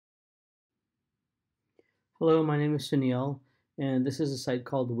Hello, my name is Sunil, and this is a site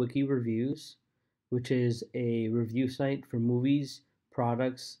called WikiReviews, which is a review site for movies,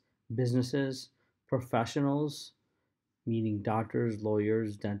 products, businesses, professionals, meaning doctors,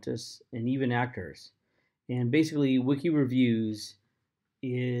 lawyers, dentists, and even actors. And basically, WikiReviews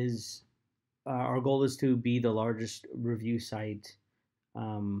is our goal is to be the largest review site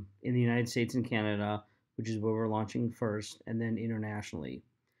in the United States and Canada, which is where we're launching first, and then internationally.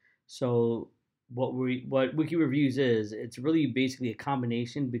 So what Wiki Reviews is, it's really basically a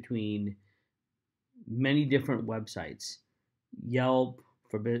combination between many different websites. Yelp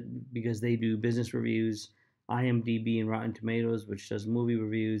because they do business reviews, IMDb and Rotten Tomatoes, which does movie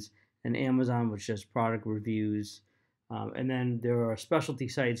reviews, and Amazon, which does product reviews. And then there are specialty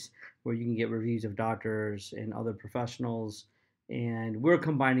sites where you can get reviews of doctors and other professionals. And we're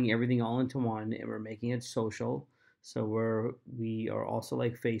combining everything all into one, and we're making it social. So we are also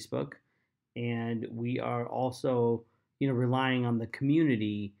like Facebook, and we are also relying on the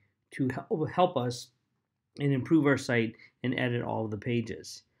community to help us and improve our site and edit all of the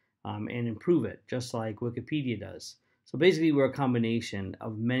pages and improve it just like Wikipedia does. So basically we're a combination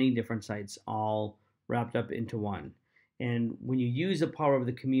of many different sites all wrapped up into one. And when you use the power of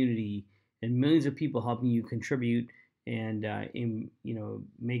the community and millions of people helping you contribute and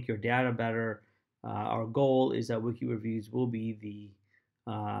make your data better, our goal is that WikiReviews will be the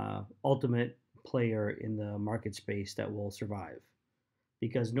ultimate player in the market space that will survive,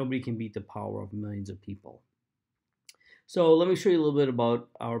 because nobody can beat the power of millions of people. So let me show you a little bit about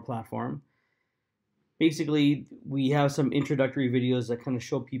our platform. Basically, we have some introductory videos that kind of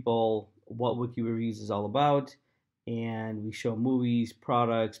show people what WikiReviews is all about, and we show movies,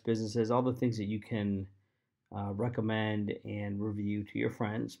 products, businesses, all the things that you can recommend and review to your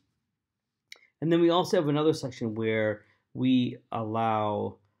friends. And then we also have another section where we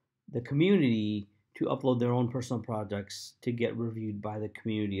allow the community to upload their own personal projects to get reviewed by the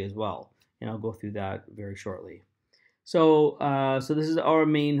community as well. And I'll go through that very shortly. So this is our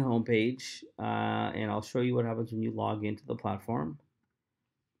main homepage, and I'll show you what happens when you log into the platform.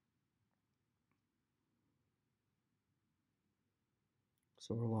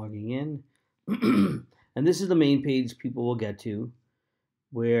 So we're logging in, and this is the main page people will get to,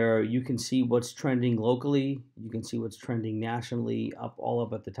 where you can see what's trending locally, you can see what's trending nationally, all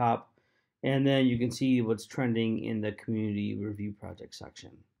up at the top, and then you can see what's trending in the community review project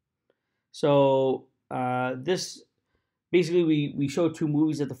section. So this basically we show 2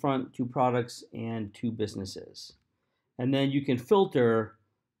 movies at the front, 2 products, and 2 businesses, and then you can filter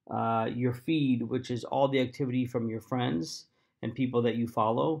your feed, which is all the activity from your friends and people that you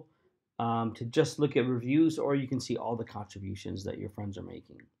follow, to just look at reviews, or you can see all the contributions that your friends are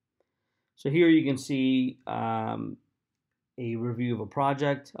making. So here you can see a review of a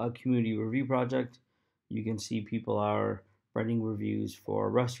project, a community review project. You can see people are writing reviews for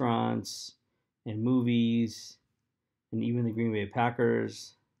restaurants and movies and even the Green Bay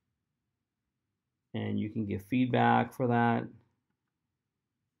Packers. And you can give feedback for that.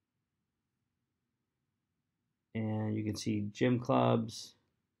 And you can see gym clubs.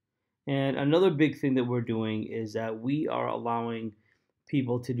 And another big thing that we're doing is that we are allowing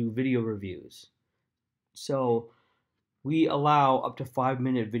people to do video reviews. So we allow up to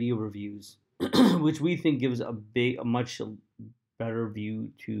 5-minute video reviews, which we think gives a much better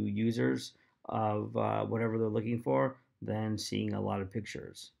view to users of whatever they're looking for than seeing a lot of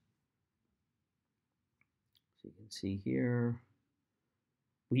pictures. So you can see here.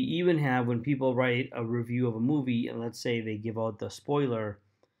 We even have, when people write a review of a movie, and let's say they give out the spoiler,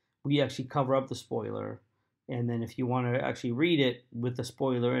 we actually cover up the spoiler, and then if you want to actually read it with the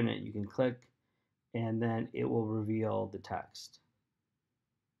spoiler in it, you can click, and then it will reveal the text.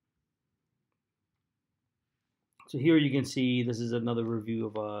 So here you can see this is another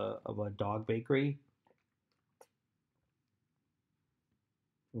review of a dog bakery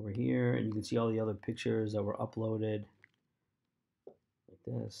over here, and you can see all the other pictures that were uploaded like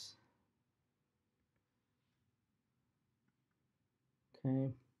this.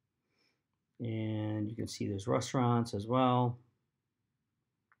 Okay. And you can see there's restaurants as well.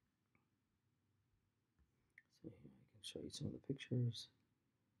 So here I can show you some of the pictures.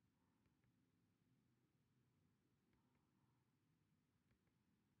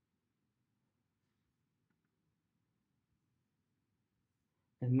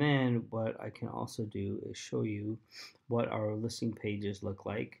 And then what I can also do is show you what our listing pages look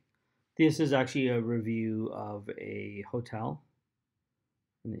like. This is actually a review of a hotel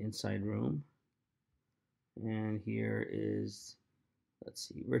in the inside room. And here is, let's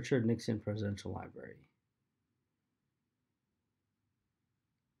see, Richard Nixon Presidential Library.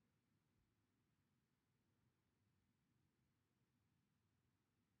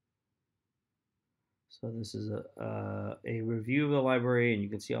 So this is a review of the library, and you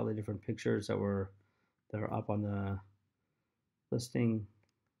can see all the different pictures that are up on the listing.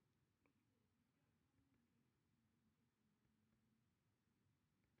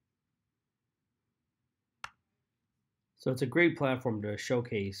 So it's a great platform to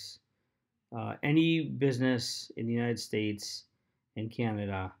showcase any business in the United States and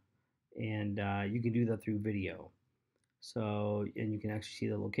Canada, and you can do that through video. So, and you can actually see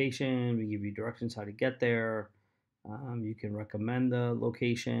the location. We give you directions how to get there. You can recommend the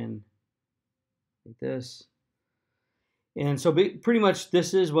location like this. And so pretty much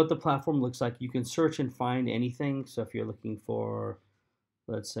this is what the platform looks like. You can search and find anything. So if you're looking for,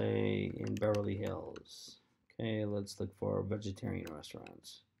 let's say in Beverly Hills, okay, let's look for vegetarian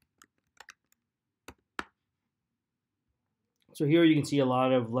restaurants. So here you can see a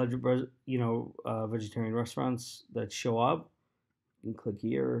lot of vegetarian restaurants that show up. You can click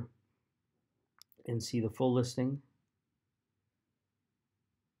here and see the full listing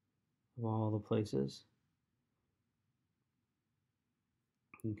of all the places.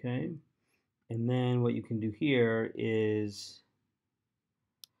 Okay, and then what you can do here is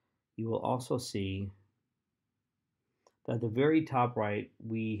you will also see that at the very top right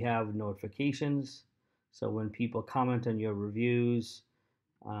we have notifications. So when people comment on your reviews,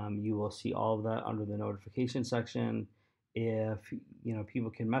 you will see all of that under the notification section. If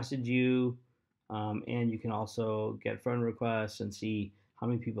people can message you, and you can also get friend requests and see how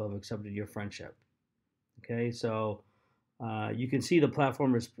many people have accepted your friendship. Okay, so you can see the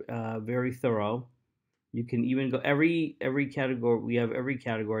platform is very thorough. You can even go every category. We have every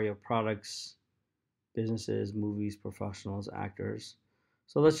category of products, businesses, movies, professionals, actors.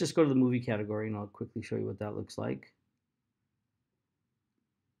 So let's just go to the movie category, and I'll quickly show you what that looks like.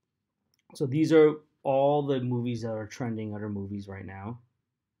 So these are all the movies that are trending under movies right now.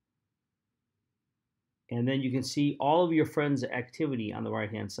 And then you can see all of your friends' activity on the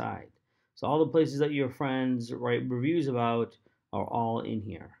right-hand side. So all the places that your friends write reviews about are all in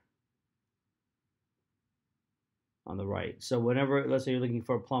here on the right. So whenever, let's say you're looking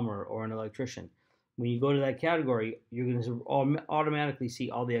for a plumber or an electrician, when you go to that category, you're going to automatically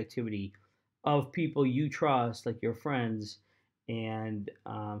see all the activity of people you trust, like your friends, and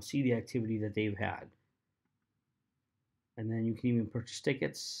see the activity that they've had. And then you can even purchase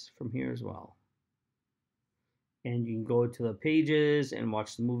tickets from here as well. And you can go to the pages and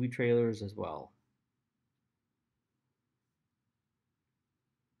watch the movie trailers as well.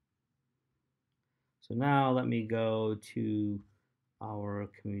 So now let me go to our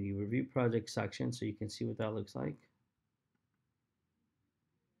community review project section so you can see what that looks like.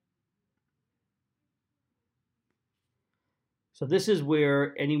 So this is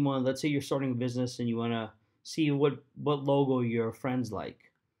where anyone, let's say you're starting a business and you want to see what logo your friends like.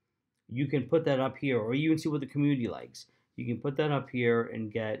 You can put that up here, or you can see what the community likes. You can put that up here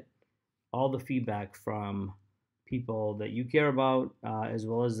and get all the feedback from people that you care about, as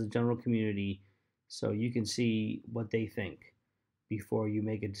well as the general community, so you can see what they think before you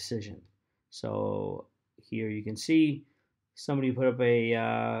make a decision. So here you can see somebody put up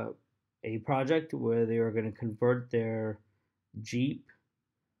a project where they are going to convert their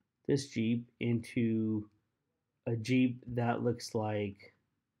this Jeep into a Jeep that looks like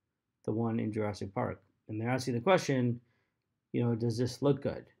the one in Jurassic Park. And they're asking the question, does this look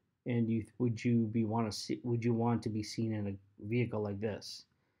good? And would you want to be seen in a vehicle like this?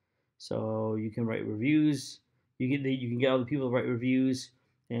 So you can write reviews. You can get other people to write reviews,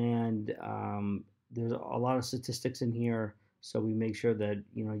 and there's a lot of statistics in here. So we make sure that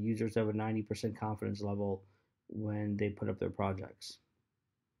users have a 90% confidence level when they put up their projects.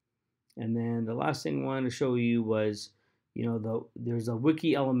 And then the last thing I wanted to show you was, there's a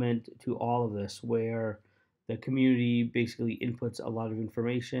wiki element to all of this where the community basically inputs a lot of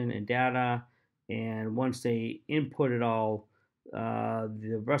information and data, and once they input it all,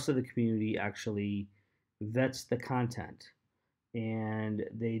 the rest of the community actually vets the content, and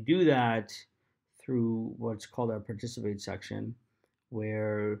they do that through what's called our participate section,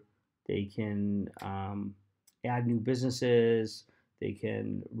 where they can add new businesses, they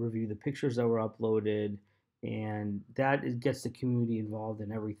can review the pictures that were uploaded, and that gets the community involved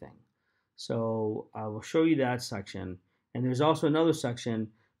in everything. So I will show you that section. And there's also another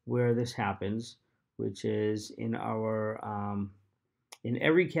section where this happens, which is in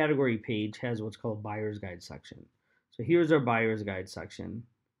every category page has what's called buyer's guide section. So here's our buyer's guide section.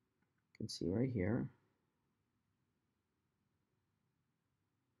 You can see right here.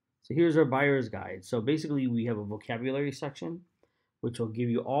 So here's our buyer's guide. So basically we have a vocabulary section, which will give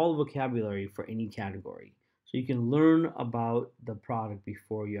you all the vocabulary for any category. So you can learn about the product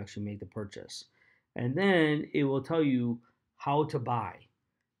before you actually make the purchase. And then it will tell you how to buy.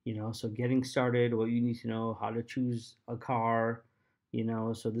 So getting started, what you need to know, how to choose a car.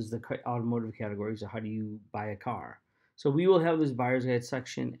 So this is the automotive category. So how do you buy a car? So we will have this buyer's guide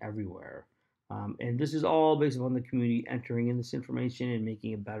section everywhere. And this is all based upon the community entering in this information and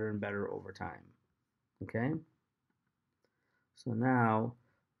making it better and better over time. Okay. So now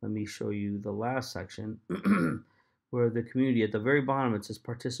let me show you the last section where the community at the very bottom it says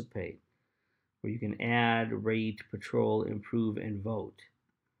participate, where you can add, rate, patrol, improve, and vote.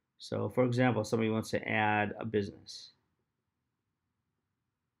 So for example, somebody wants to add a business.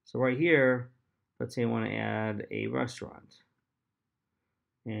 So right here, let's say I want to add a restaurant.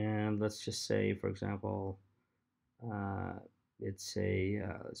 And let's just say, for example, let's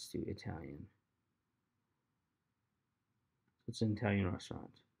do Italian. It's an Italian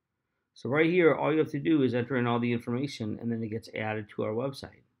restaurant. So right here, all you have to do is enter in all the information and then it gets added to our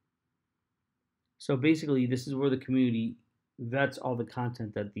website. So basically, this is where the community vets all the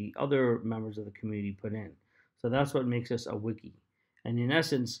content that the other members of the community put in. So that's what makes us a wiki. And in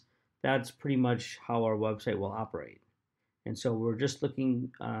essence, that's pretty much how our website will operate. And so we're just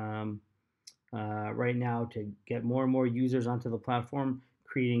looking right now to get more and more users onto the platform,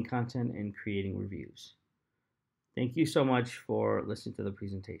 creating content and creating reviews. Thank you so much for listening to the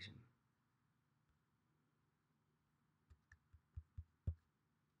presentation.